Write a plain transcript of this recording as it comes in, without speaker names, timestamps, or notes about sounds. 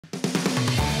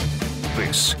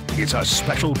This is a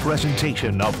special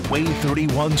presentation of Way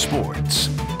 31 Sports.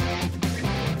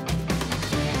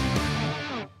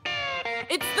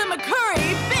 It's the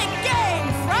McCurry Big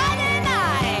Game Friday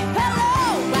night.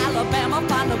 Hello, Alabama,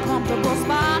 find a comfortable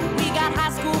spot. We got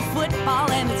high school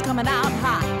football and it's coming out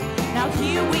hot. Now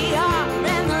here we are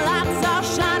and the lights are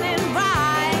shining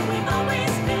bright. We've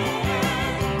always been.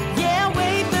 Yeah,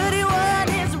 Way 31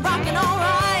 is rocking all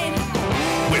right.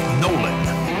 With Nolan,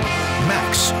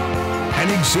 Max,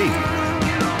 and Xavier.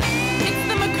 It's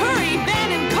the McCurry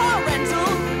Van and Car Rental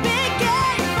Big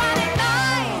Game Friday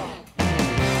night.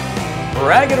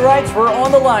 Bragging rights were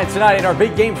on the line tonight in our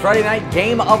Big Game Friday night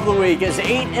game of the week as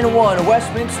 8-1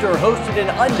 Westminster hosted an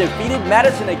undefeated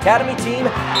Madison Academy team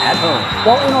at home.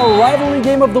 Well, in our rivalry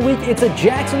game of the week, it's a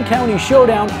Jackson County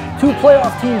showdown. Two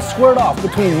playoff teams squared off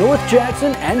between North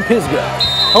Jackson and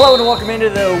Pisgah. Hello and welcome into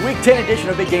the Week 10 edition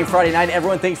of Big Game Friday night.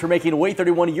 Everyone, thanks for making Way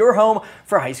 31 your home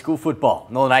for high school football.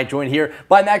 Nolan and I joined here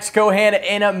by Max Cohan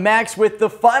and Max with the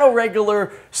final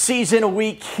regular season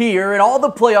week here and all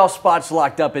the playoff spots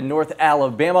locked up in North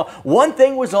Alabama. One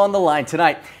thing was on the line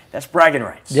tonight. That's bragging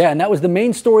rights. Yeah, and that was the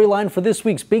main storyline for this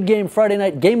week's Big Game Friday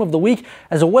night game of the week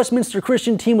as a Westminster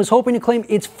Christian team was hoping to claim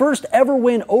its first ever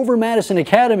win over Madison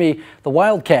Academy. The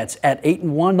Wildcats at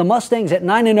 8-1, the Mustangs at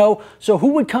 9-0. So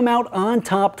who would come out on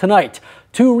top tonight?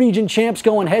 Two region champs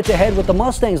going head-to-head with the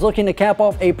Mustangs looking to cap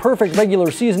off a perfect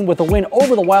regular season with a win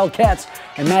over the Wildcats.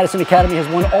 And Madison Academy has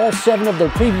won all 7 of their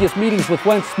previous meetings with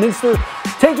Westminster,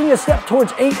 taking a step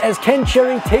towards 8 as Ken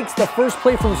Cherry takes the first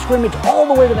play from scrimmage all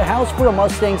the way to the house for a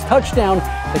Mustangs touchdown.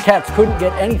 The Cats couldn't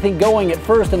get anything going at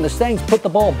first, and the Stangs put the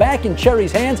ball back in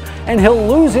Cherry's hands, and he'll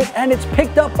lose it, and it's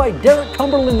picked up by Derek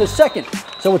Cumberland II.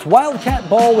 So it's Wildcat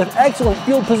ball with excellent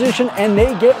field position, and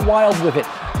they get wild with it.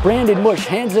 Brandon Mush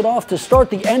hands it off to start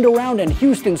the end around, and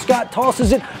Houston Scott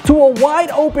tosses it to a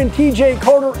wide open TJ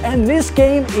Carter, and this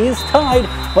game is tied,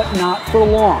 but not for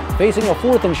long. Facing a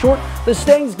 4th and short, the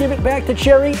Stangs give it back to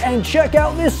Cherry, and check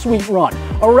out this sweet run.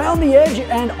 Around the edge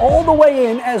and all the way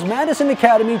in as Madison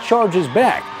Academy charges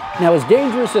back. Now, as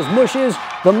dangerous as Mush is,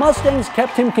 the Mustangs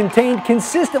kept him contained,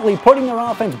 consistently putting their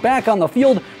offense back on the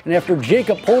field, and after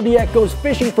Jacob Poldiak goes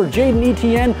fishing for Jaden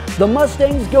Etienne, the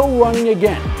Mustangs go running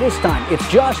again. This time, it's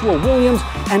Joshua Williams,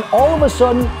 and all of a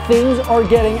sudden, things are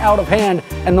getting out of hand,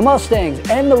 and the Mustangs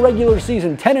end the regular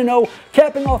season 10-0,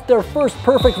 capping off their first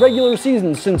perfect regular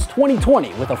season since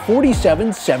 2020 with a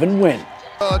 47-7 win.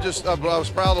 I was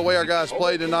proud of the way our guys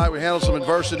played tonight. We handled some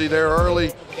adversity there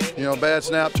early, bad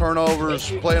snap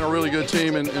turnovers, playing a really good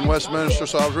team in Westminster.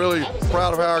 So I was really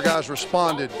proud of how our guys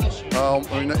responded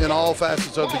in all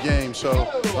facets of the game.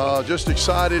 So just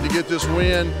excited to get this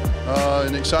win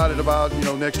and excited about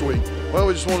next week. Well,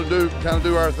 we just want to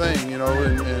do our thing,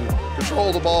 and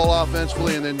control the ball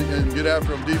offensively and get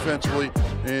after them defensively.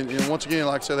 And once again,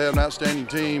 like I said, they have an outstanding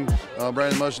team.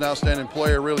 Brandon Mush, an outstanding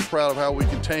player. Really proud of how we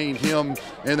contained him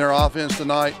in their offense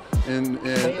tonight. And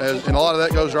a lot of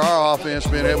that goes to our offense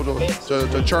being able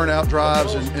to churn out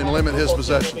drives and limit his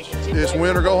possessions. It's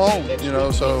win or go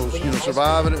home, so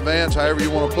survive and advance, however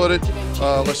you want to put it.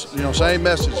 Same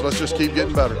message. Let's just keep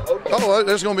getting better. Oh,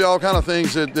 there's going to be all kind of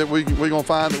things that we're going to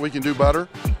find that we can do better,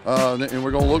 and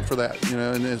we're going to look for that.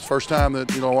 And it's the first time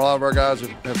that a lot of our guys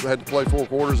have had to play 4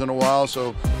 quarters in a while.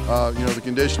 So the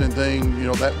conditioning thing,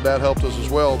 that helped us as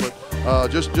well. But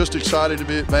just excited to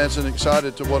be advancing,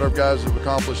 excited to what our guys have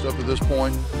accomplished up to this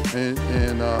point, and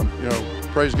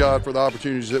praise God for the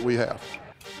opportunities that we have.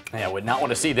 I would not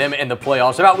want to see them in the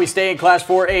playoffs. How about we stay in Class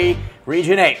 4A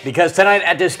Region 8? Because tonight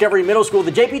at Discovery Middle School,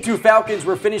 the JP2 Falcons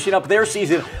were finishing up their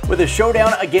season with a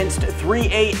showdown against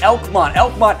 3A Elkmont.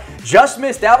 Elkmont just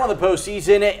missed out on the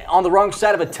postseason on the wrong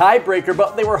side of a tiebreaker,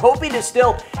 but they were hoping to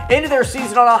still end their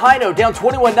season on a high note. Down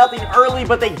 21-0 early,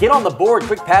 but they get on the board.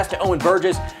 Quick pass to Owen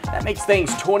Burgess. That makes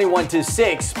things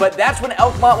 21-6. But that's when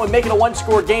Elkmont would make it a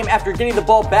 1-score game after getting the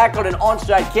ball back on an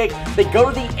onside kick. They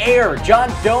go to the air. John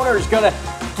Doner's going to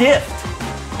gift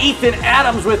Ethan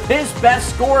Adams with his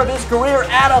best score of his career.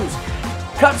 Adams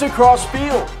cuts across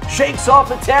field, shakes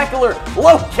off a tackler,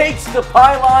 locates the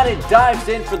pylon, and dives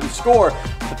in for the score.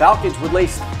 The Falcons would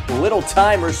waste little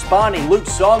time responding. Luke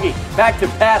Songi back to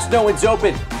pass, no one's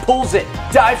open, pulls it,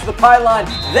 dives for the pylon.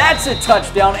 That's a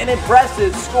touchdown, an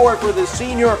impressive score for the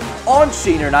senior on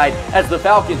senior night as the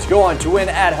Falcons go on to win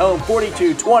at home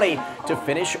 42-20 to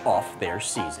finish off their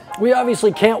season. We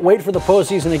obviously can't wait for the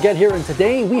postseason to get here, and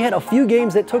today we had a few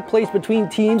games that took place between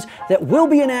teams that will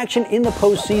be in action in the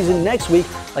postseason next week,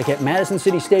 like at Madison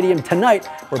City Stadium tonight,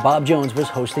 where Bob Jones was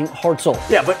hosting Hartzell.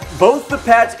 Yeah, but both the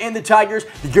Pats and the Tigers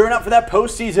gearing up for that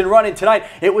postseason run, and tonight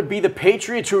it would be the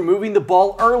Patriots who are moving the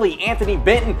ball early. Anthony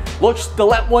Benton looks to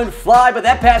let one fly, but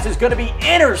that pass is going to be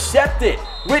intercepted.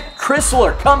 Whit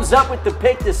Chrysler comes up with the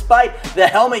pick despite the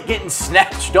helmet getting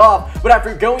snatched off. But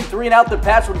after going 3 and out, the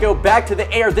Pats would go back to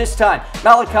the air this time.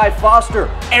 Malachi Foster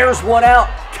airs one out,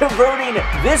 converting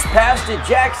this pass to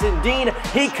Jackson Dean.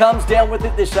 He comes down with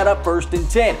it to set up 1st and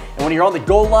 10. And when you're on the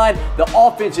goal line, the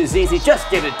offense is easy. Just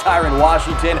give it to Tyron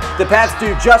Washington. The Pats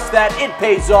do just that. It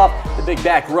pays off. The big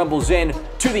back rumbles in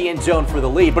to the end zone for the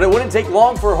lead. But it wouldn't take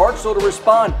long for Hartzell to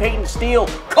respond. Peyton Steele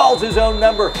calls his own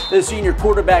number. The senior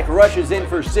quarterback rushes in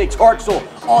for 6. Hartzell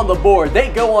on the board.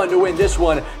 They go on to win this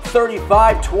one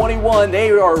 35-21.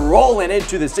 They are rolling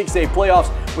into the 6A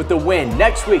playoffs with the win.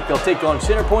 Next week, they'll take on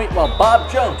Centerpoint while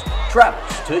Bob Jones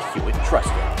travels to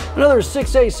Hewitt-Trussville. Another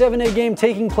 6A, 7A game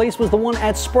taking place was the one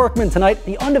at Sparkman tonight.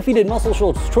 The undefeated Muscle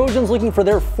Shoals Trojans looking for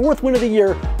their 4th win of the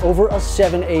year over a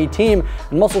 7A team.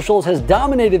 And Muscle Shoals has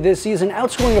dominated this season,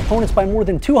 outscoring opponents by more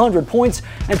than 200 points.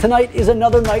 And tonight is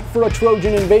another night for a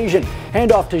Trojan invasion.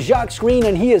 Handoff to Jacques Green,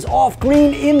 and he is off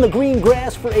green in the green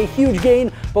grass for a huge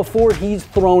gain before he's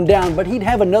thrown down. But he'd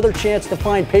have another chance to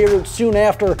find Payard soon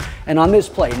after. And on this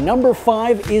play, number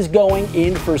 5 is going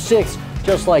in for 6.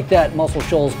 Just like that, Muscle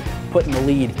Shoals putting the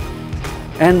lead.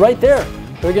 And right there,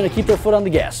 they're going to keep their foot on the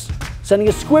gas, sending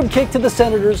a squib kick to the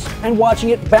Senators and watching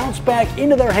it bounce back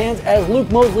into their hands as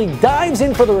Luke Mosley dives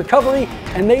in for the recovery,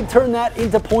 and they turn that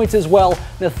into points as well.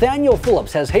 Nathaniel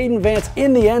Phillips has Hayden Vance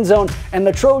in the end zone, and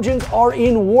the Trojans are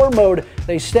in war mode.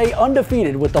 They stay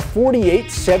undefeated with the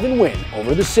 48-7 win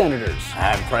over the Senators.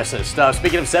 Impressive stuff.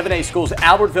 Speaking of 7A schools,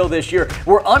 Albertville this year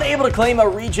were unable to claim a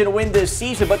region win this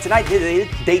season, but tonight they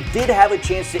did have a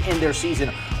chance to end their season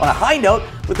on a high note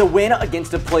with a win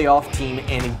against a playoff team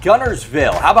in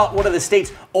Gunnersville. How about one of the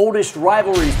state's oldest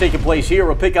rivalries taking place here?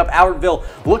 We'll pick up Albertville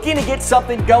looking to get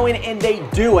something going, and they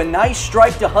do. A nice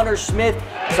strike to Hunter Smith.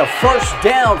 It's a 1st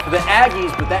down for the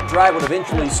Aggies, but that drive would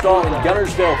eventually stall, and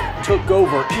Gunnersville took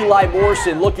over. Eli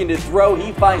Morrison looking to throw.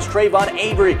 He finds Trayvon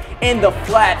Avery in the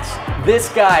flats. This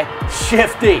guy,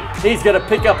 shifty. He's going to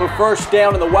pick up a 1st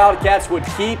down, and the Wildcats would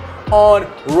keep on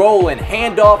rolling.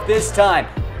 Handoff this time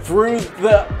through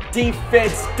the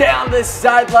defense, down the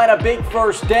sideline, a big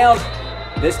 1st down.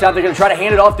 This time they're going to try to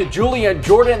hand it off to Julian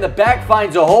Jordan in the back,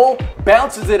 finds a hole,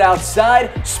 bounces it outside,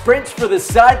 sprints for the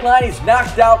sideline. He's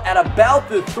knocked out at about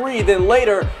the 3. Then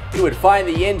later, he would find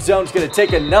the end zone. He's going to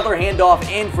take another handoff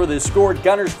in for the score.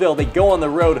 Gunnersville, they go on the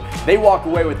road. They walk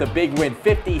away with a big win,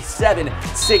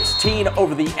 57-16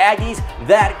 over the Aggies.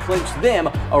 That clinched them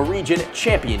a region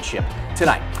championship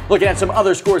tonight. Looking at some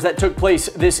other scores that took place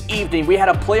this evening, we had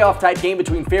a playoff-type game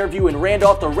between Fairview and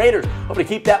Randolph. The Raiders hoping to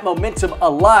keep that momentum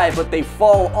alive, but they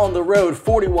fall on the road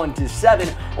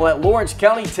 41-7. Well, at Lawrence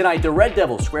County tonight, the Red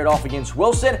Devils squared off against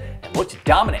Wilson and looked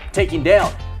dominant, taking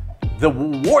down the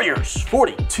Warriors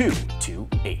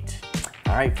 42-8.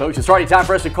 All right, folks, it's already time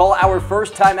for us to call our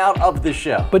first timeout of the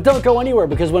show. But don't go anywhere,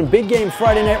 because when Big Game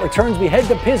Friday Night returns, we head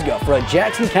to Pisgah for a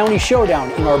Jackson County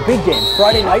showdown in our Big Game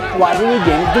Friday Night rivalry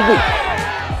game of the week.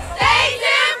 Stay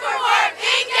tuned for more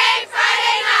Big Game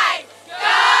Friday night. Go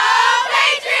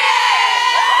Patriots!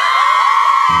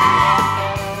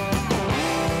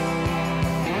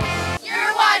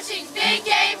 You're watching Big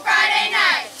Game Friday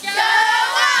night. Go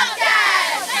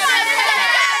Wildcats!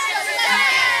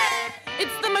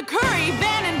 It's the McCurry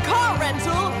Van and Car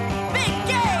Rental Big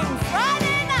Game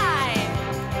Friday night.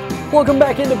 Welcome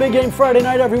back into Big Game Friday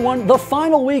Night, everyone. The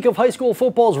final week of high school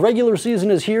football's regular season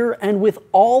is here, and with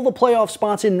all the playoff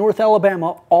spots in North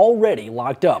Alabama already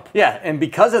locked up. Yeah, and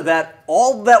because of that,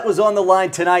 all that was on the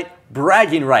line tonight,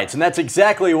 bragging rights. And that's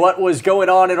exactly what was going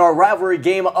on in our rivalry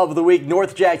game of the week.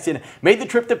 North Jackson made the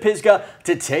trip to Pisgah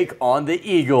to take on the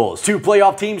Eagles. 2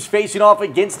 playoff teams facing off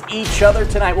against each other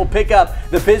tonight. We'll pick up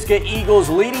the Pisgah Eagles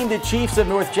leading the Chiefs of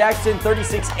North Jackson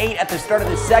 36-8 at the start of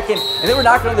the second. And they were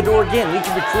knocking on the door again.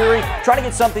 Legion McCreary trying to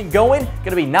get something going. Going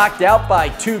to be knocked out by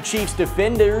 2 Chiefs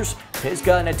defenders.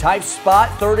 Pisgah in a tight spot,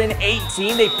 3rd and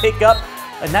 18. They pick up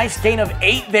a nice gain of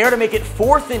 8 there to make it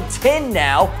 4th and 10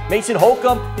 now. Mason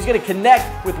Holcomb is going to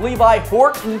connect with Levi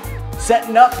Horton,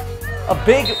 setting up a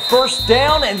big 1st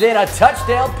down and then a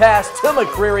touchdown pass to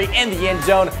McCreary in the end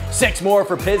zone. 6 more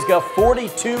for Pisgah,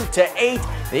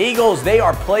 42-8. The Eagles, they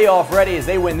are playoff ready as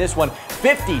they win this one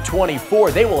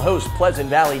 50-24. They will host Pleasant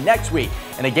Valley next week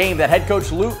in a game that head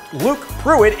coach Luke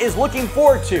Pruitt is looking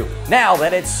forward to now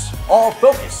that it's all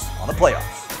focused on the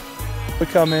playoffs. We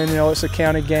come in, you know, it's a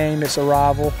county game, it's a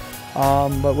rival,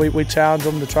 but we challenge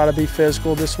them to try to be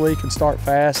physical this week and start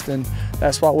fast, and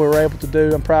that's what we were able to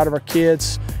do. I'm proud of our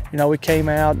kids. You know, we came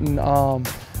out and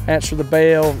answered the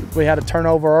bell. We had a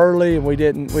turnover early, and we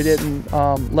didn't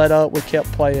let up. We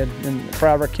kept playing, and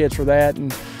proud of our kids for that.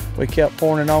 And we kept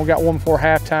pouring it on. Got one before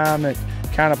halftime that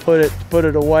kind of put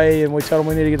it away, and we told them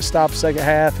we need to get a stop second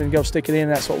half and go stick it in.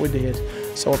 That's what we did.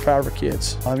 So we're proud of our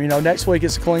kids. You know, next week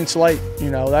it's a clean slate.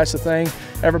 You know, that's the thing.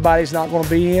 Everybody's not going to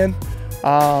be in.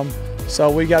 So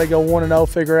we got to go 1-0,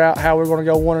 figure out how we're going to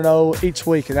go 1-0 each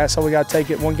week, and that's how we got to take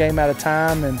it one game at a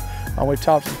time. And we've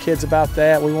talked to the kids about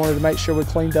that. We wanted to make sure we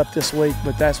cleaned up this week,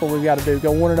 but that's what we've got to do.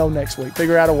 Go 1-0 next week.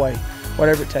 Figure out a way,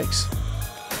 whatever it takes.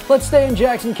 Let's stay in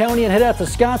Jackson County and head out to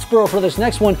Scottsboro for this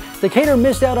next one. Decatur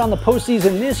missed out on the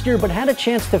postseason this year, but had a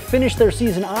chance to finish their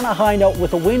season on a high note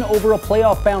with a win over a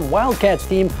playoff-bound Wildcats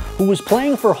team who was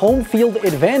playing for home field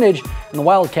advantage. And the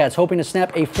Wildcats hoping to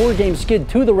snap a 4-game skid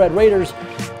to the Red Raiders.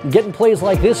 Getting plays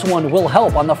like this one will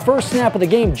help. On the first snap of the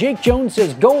game, Jake Jones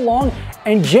says go long,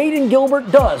 and Jaden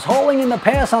Gilbert does, hauling in the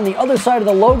pass on the other side of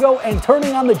the logo and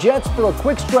turning on the Jets for a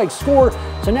quick strike score.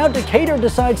 So now Decatur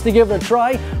decides to give it a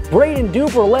try. Braden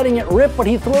Duper letting it rip, but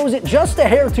he throws it just a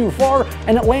hair too far,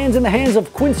 and it lands in the hands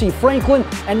of Quincy Franklin,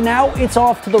 and now it's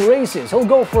off to the races. He'll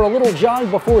go for a little jog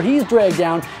before he's dragged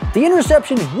down. The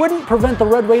interception wouldn't prevent the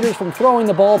Red Raiders from throwing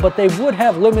the ball, but they would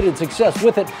have limited success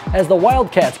with it as the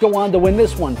Wildcats go on to win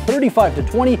this one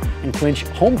 35-20 and clinch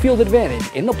home field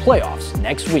advantage in the playoffs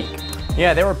next week.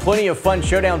 Yeah, there were plenty of fun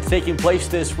showdowns taking place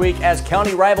this week as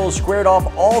county rivals squared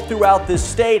off all throughout the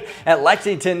state. At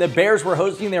Lexington, the Bears were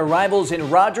hosting their rivals in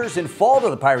Rogers and fall to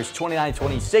the Pirates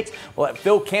 29-26. Well, at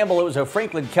Phil Campbell, it was a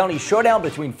Franklin County showdown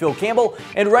between Phil Campbell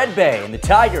and Red Bay, and the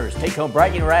Tigers take home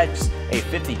Bragging Rights a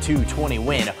 52-20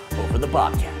 win over the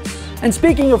Bobcats. And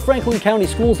speaking of Franklin County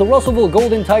schools, the Russellville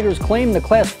Golden Tigers claimed the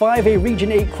Class 5A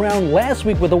Region 8 crown last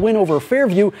week with a win over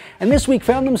Fairview, and this week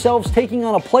found themselves taking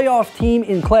on a playoff team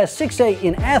in Class 6A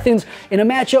in Athens in a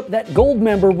matchup that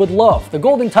Goldmember would love. The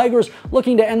Golden Tigers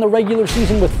looking to end the regular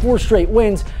season with 4 straight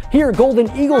wins. Here, Golden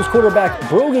Eagles quarterback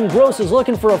Brogan Gross is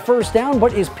looking for a first down,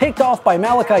 but is picked off by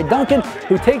Malachi Duncan,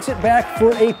 who takes it back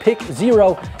for a pick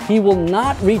 0. He will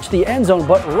not reach the end zone,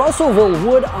 but Russellville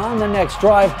would on the next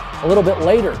drive. A little bit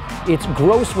later, it's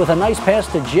Gross with a nice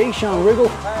pass to Jay Sean Riggle,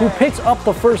 who picks up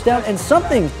the first down, and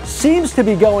something seems to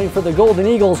be going for the Golden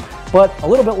Eagles. But a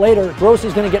little bit later, Gross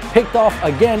is going to get picked off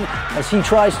again as he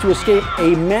tries to escape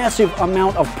a massive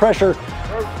amount of pressure.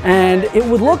 And it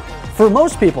would look, for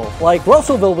most people, like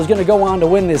Russellville was going to go on to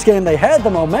win this game. They had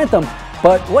the momentum,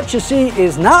 but what you see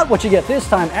is not what you get this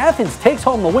time. Athens takes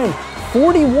home the win,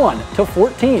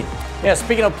 41-14. Yeah,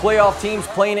 speaking of playoff teams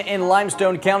playing in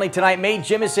Limestone County tonight, Mae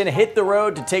Jemison hit the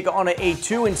road to take on a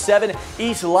 2-7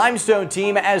 East Limestone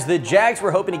team as the Jags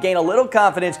were hoping to gain a little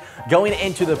confidence going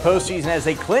into the postseason as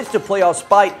they clinched a playoff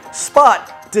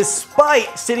spot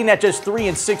despite sitting at just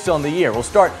 3-6 on the year. We'll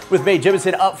start with Mae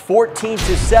Jemison up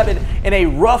 14-7 in a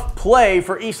rough play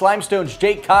for East Limestone's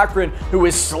Jake Cochran, who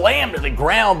was slammed to the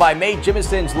ground by Mae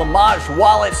Jemison's Lamaj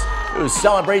Wallace, who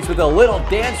celebrates with a little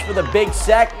dance for the big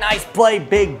sack. Nice play,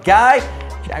 big guy.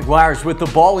 Jaguars with the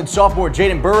ball, and sophomore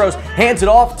Jaden Burrows hands it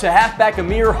off to halfback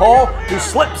Amir Hall, who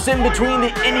slips in between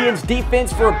the Indians'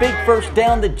 defense for a big first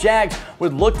down. The Jags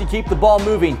would look to keep the ball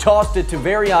moving. Tossed it to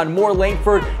Varion Moore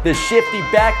Langford, the shifty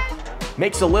back.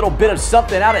 Makes a little bit of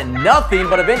something out of nothing,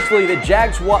 but eventually the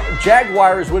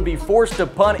Jaguars would be forced to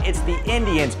punt. It's the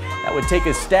Indians that would take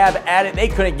a stab at it. They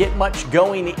couldn't get much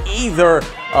going either.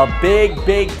 A big,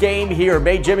 big game here.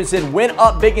 Mae Jemison went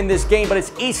up big in this game, but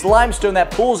it's East Limestone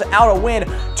that pulls out a win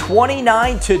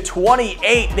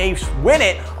 29-28. They win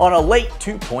it on a late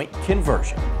 2-point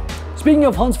conversion. Speaking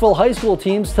of Huntsville high school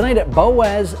teams, tonight at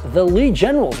Boaz, the Lee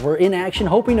Generals were in action,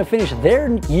 hoping to finish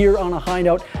their year on a high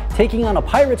note, taking on a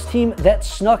Pirates team that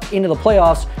snuck into the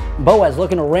playoffs. Boaz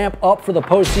looking to ramp up for the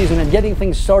postseason and getting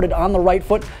things started on the right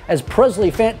foot as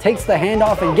Presley Fant takes the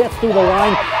handoff and gets through the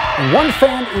line. And one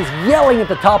fan is yelling at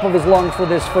the top of his lungs for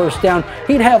this first down.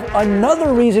 He'd have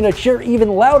another reason to cheer even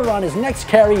louder on his next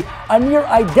carry, a near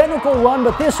identical run,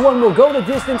 but this one will go the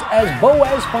distance as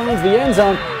Boaz finds the end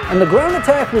zone. And the ground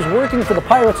attack was working for the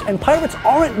Pirates, and Pirates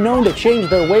aren't known to change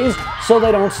their ways, so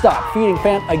they don't stop, feeding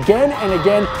Fant again and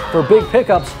again for big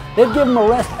pickups. They'd give him a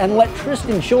rest and let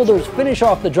Tristan Shoulders finish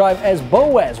off the drive as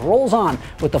Boaz rolls on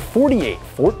with a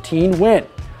 48-14 win.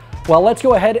 Well, let's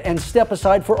go ahead and step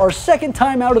aside for our second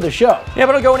time out of the show. Yeah,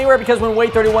 but don't go anywhere because when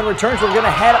Wave 31 returns, we're going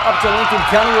to head up to Lincoln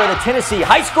County where the Tennessee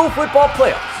high school football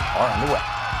playoffs are on the way.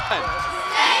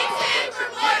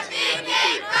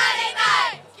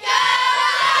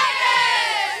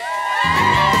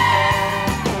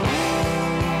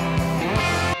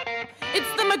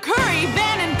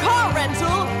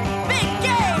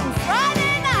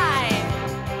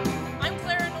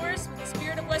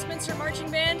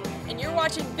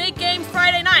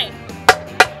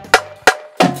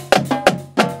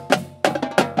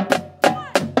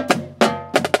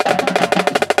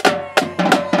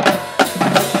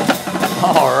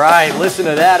 right, listen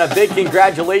to that. A big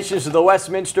congratulations to the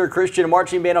Westminster Christian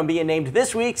Marching Band on being named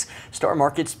this week's Star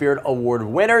Market Spirit Award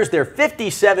winners. They're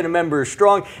 57 members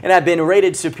strong and have been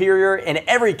rated superior in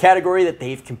every category that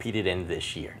they've competed in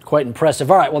this year. Quite impressive.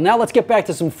 All right, well, now let's get back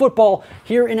to some football.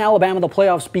 Here in Alabama, the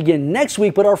playoffs begin next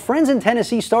week, but our friends in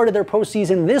Tennessee started their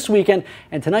postseason this weekend,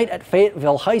 and tonight at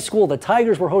Fayetteville High School, the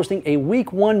Tigers were hosting a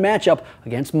Week 1 matchup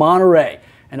against Monterey.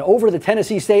 And over the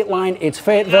Tennessee state line, it's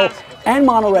Fayetteville and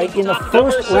Monterey in the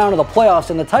first round of the playoffs,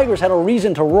 and the Tigers had a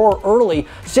reason to roar early.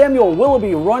 Samuel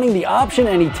Willoughby running the option,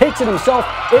 and he takes it himself.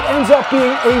 It ends up being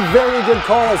a very good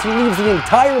call as he leaves the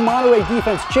entire Monterey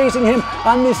defense chasing him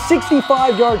on this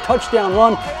 65-yard touchdown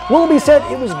run. Willoughby said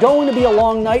it was going to be a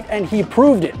long night, and he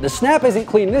proved it. The snap isn't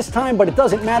clean this time, but it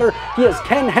doesn't matter. He has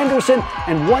Ken Henderson,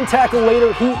 and one tackle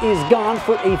later, he is gone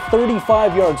for a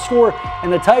 35-yard score,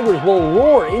 and the Tigers will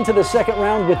roar into the second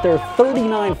round with their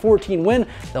 39-14 win.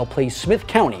 They'll play Smith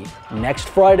County next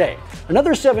Friday.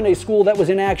 Another 7A school that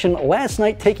was in action last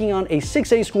night taking on a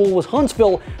 6A school was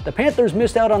Huntsville. The Panthers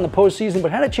missed out on the postseason but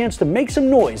had a chance to make some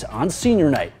noise on senior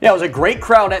night. Yeah, it was a great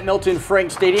crowd at Milton Frank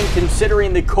Stadium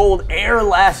considering the cold air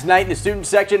last night. The student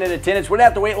section in attendance wouldn't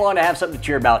have to wait long to have something to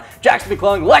cheer about. Jackson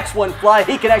McClung lets one fly.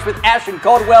 He connects with Ashton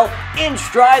Caldwell in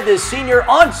stride. The senior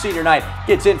on senior night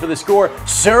gets in for the score,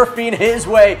 surfing his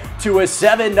way to a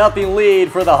 7-0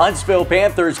 lead for the Huntsville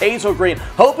Panthers. Hazel Green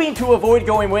hoping to avoid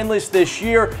going winless this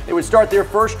year. They would start their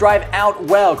first drive out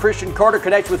well. Christian Carter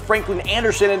connects with Franklin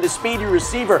Anderson, and the speedy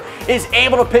receiver is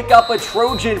able to pick up a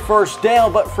Trojan first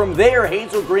down, but from there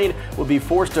Hazel Green will be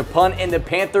forced to punt, and the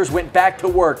Panthers went back to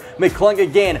work. McClung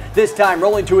again, this time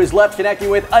rolling to his left, connecting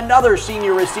with another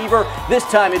senior receiver. This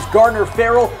time it's Gardner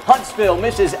Farrell. Huntsville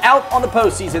misses out on the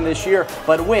postseason this year,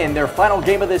 but win their final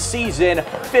game of the season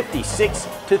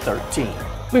 56-13.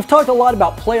 We've talked a lot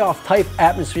about playoff-type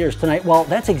atmospheres tonight. Well,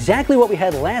 that's exactly what we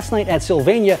had last night at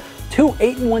Sylvania. Two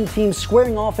 8-1 teams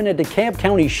squaring off in a DeKalb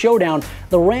County showdown.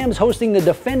 The Rams hosting the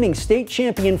defending state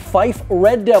champion Fife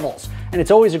Red Devils. And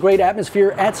it's always a great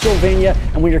atmosphere at Sylvania.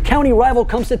 And when your county rival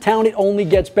comes to town, it only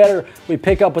gets better. We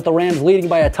pick up with the Rams leading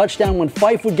by a touchdown when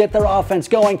Fife would get their offense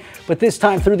going. But this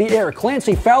time through the air,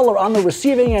 Clancy Fowler on the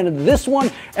receiving end of this one,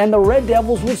 and the Red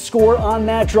Devils would score on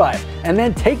that drive and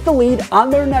then take the lead on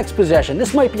their next possession.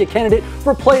 This might be a candidate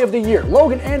for play of the year.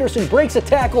 Logan Anderson breaks a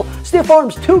tackle, stiff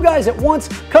arms two guys at once,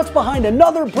 cuts behind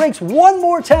another, breaks one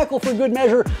more tackle for good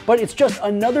measure, but it's just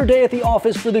another day at the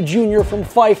office for the junior from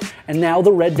Fife, and now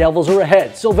the Red Devils are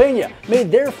ahead. Sylvania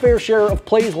made their fair share of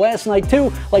plays last night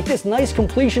too, like this nice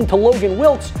completion to Logan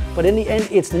Wilkes, but in the end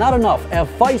it's not enough as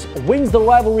Fife wins the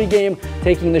rivalry game,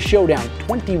 taking the showdown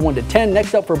 21-10.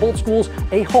 Next up for both schools,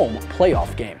 a home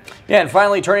playoff game. Yeah, and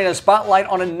finally turning a spotlight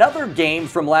on another game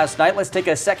from last night. Let's take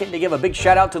a second to give a big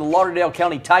shout out to the Lauderdale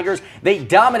County Tigers. They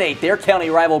dominate their county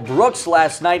rival Brooks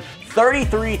last night,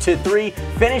 33-3,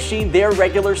 finishing their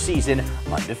regular season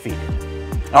undefeated.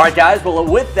 All right, guys, well,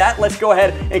 with that, let's go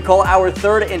ahead and call our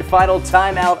third and final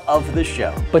timeout of the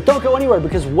show. But don't go anywhere,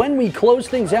 because when we close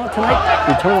things out tonight,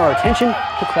 we turn our attention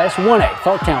to Class 1A.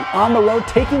 Tharptown on the road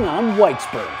taking on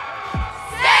Whitesburg.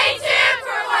 Stay tuned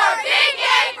for more Big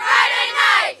Game Friday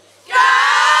night. Go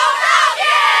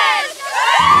Falcons!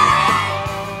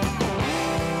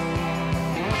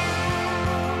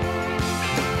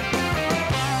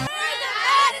 We're the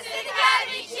Madison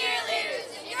Academy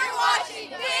cheerleaders, and you're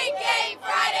watching Big Game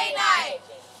Friday night.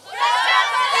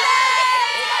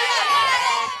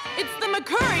 It's the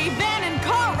McCurry Van and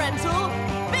Car Rental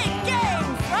Big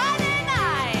Game Friday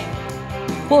night.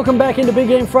 Welcome back into Big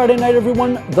Game Friday night,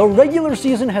 everyone. The regular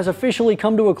season has officially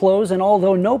come to a close, and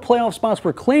although no playoff spots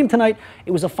were claimed tonight,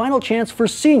 it was a final chance for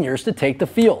seniors to take the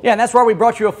field. Yeah, and that's why we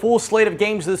brought you a full slate of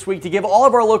games this week to give all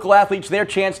of our local athletes their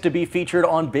chance to be featured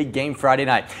on Big Game Friday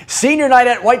night. Senior night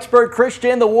at Whitesburg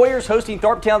Christian, the Warriors hosting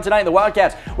Tharptown tonight. The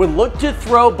Wildcats would look to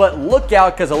throw, but look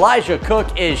out because Elijah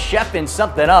Cook is chefing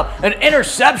something up. An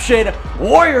interception,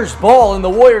 Warriors ball, and the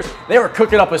Warriors, they were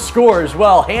cooking up a score as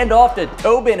well. Hand off to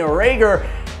Tobin Rager.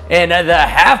 And the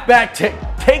halfback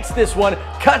takes this one,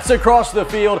 cuts across the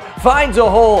field, finds a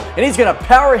hole, and he's going to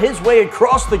power his way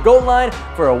across the goal line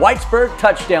for a Whitesburg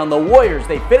touchdown. The Warriors,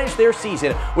 they finished their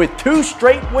season with 2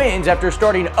 straight wins after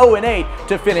starting 0-8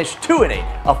 to finish 2-8,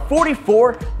 a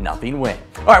 44-0 win.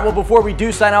 All right, well, before we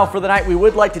do sign out for the night, we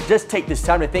would like to just take this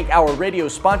time to thank our radio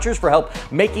sponsors for help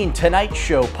making tonight's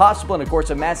show possible. And, of course,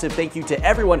 a massive thank you to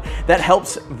everyone that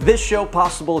helps this show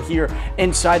possible here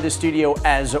inside the studio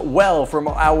as well. From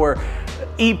our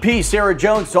EP, Sarah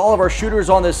Jones, to all of our shooters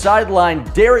on the sideline.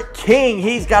 Derek King,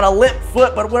 he's got a limp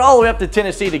foot, but went all the way up to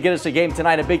Tennessee to get us a game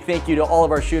tonight. A big thank you to all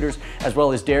of our shooters, as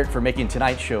well as Derek, for making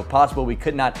tonight's show possible. We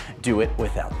could not do it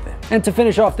without them. And to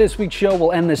finish off this week's show,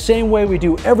 we'll end the same way we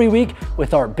do every week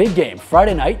with our big game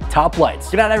Friday night top lights.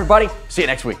 Good night, everybody. See you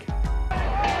next week.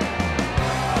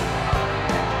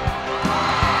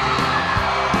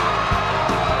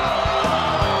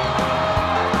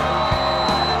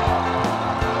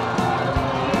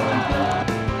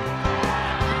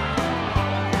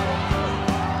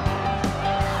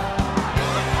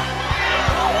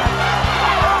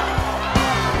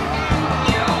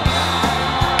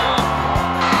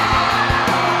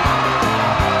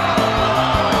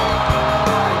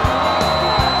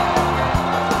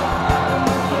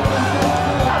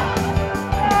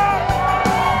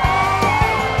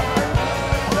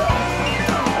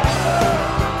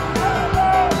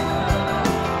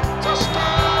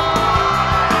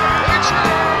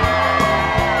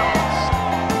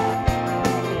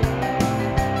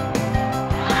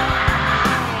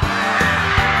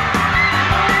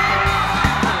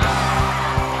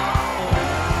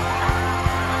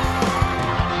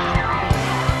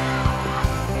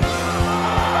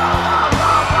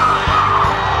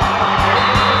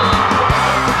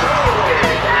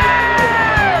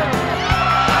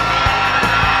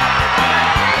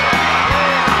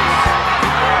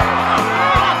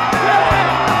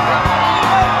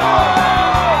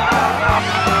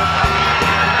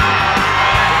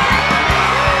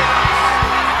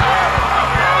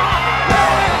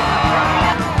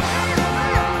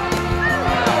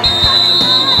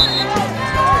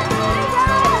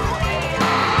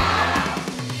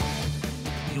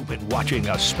 Watching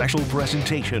a special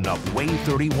presentation of Wave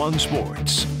 31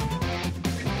 Sports.